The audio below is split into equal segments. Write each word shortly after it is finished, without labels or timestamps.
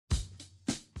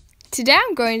Today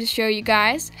I'm going to show you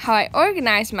guys how I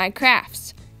organize my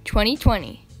crafts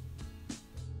 2020.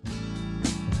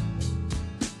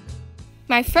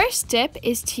 My first tip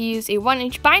is to use a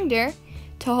 1-inch binder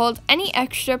to hold any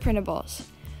extra printables.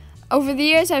 Over the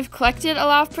years I've collected a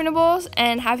lot of printables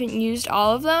and haven't used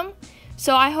all of them,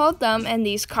 so I hold them in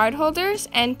these card holders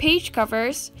and page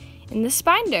covers in this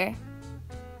binder.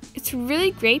 It's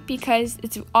really great because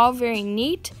it's all very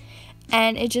neat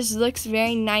and it just looks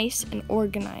very nice and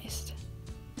organized.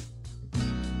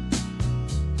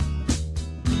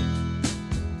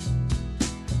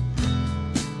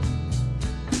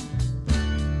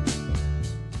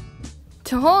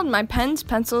 To hold my pens,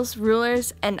 pencils,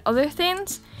 rulers, and other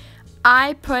things,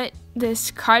 I put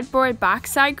this cardboard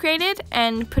box I created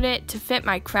and put it to fit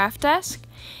my craft desk.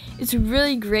 It's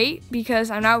really great because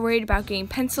I'm not worried about getting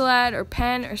pencil lead or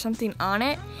pen or something on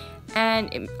it,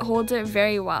 and it holds it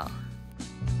very well.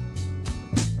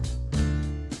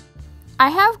 I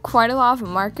have quite a lot of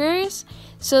markers,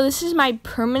 so this is my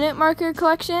permanent marker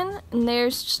collection, and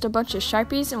there's just a bunch of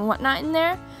Sharpies and whatnot in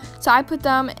there. So I put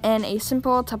them in a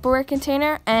simple Tupperware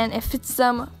container and it fits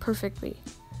them perfectly.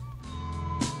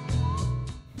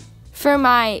 For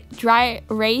my dry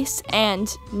erase and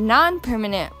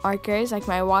non-permanent markers, like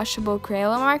my washable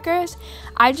Crayola markers,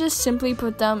 I just simply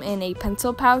put them in a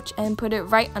pencil pouch and put it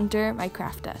right under my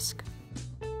craft desk.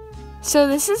 So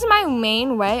this is my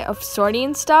main way of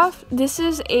sorting stuff. This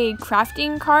is a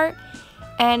crafting cart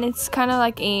and it's kind of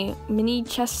like a mini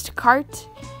chest cart,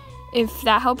 if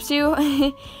that helps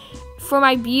you. For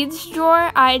my beads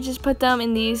drawer, I just put them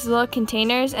in these little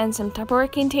containers and some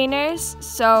Tupperware containers,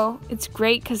 so it's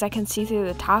great because I can see through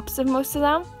the tops of most of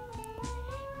them.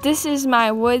 This is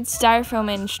my wood,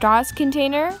 styrofoam, and straws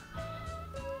container.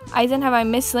 I then have my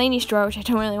miscellaneous drawer, which I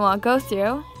don't really want to go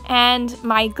through, and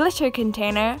my glitter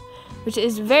container, which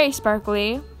is very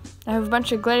sparkly. I have a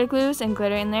bunch of glitter glues and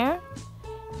glitter in there.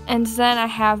 And then I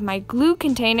have my glue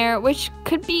container, which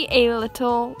could be a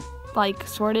little,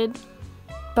 sorted,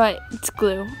 but it's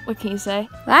glue. What can you say?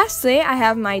 Lastly, I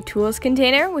have my tools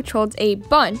container, which holds a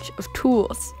bunch of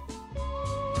tools.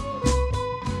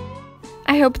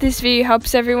 I hope this video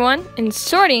helps everyone in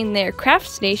sorting their craft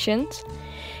stations.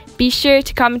 Be sure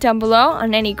to comment down below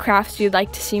on any crafts you'd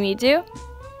like to see me do,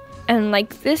 and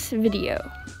like this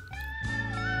video.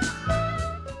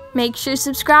 Make sure to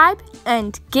subscribe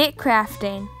and get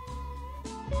crafting.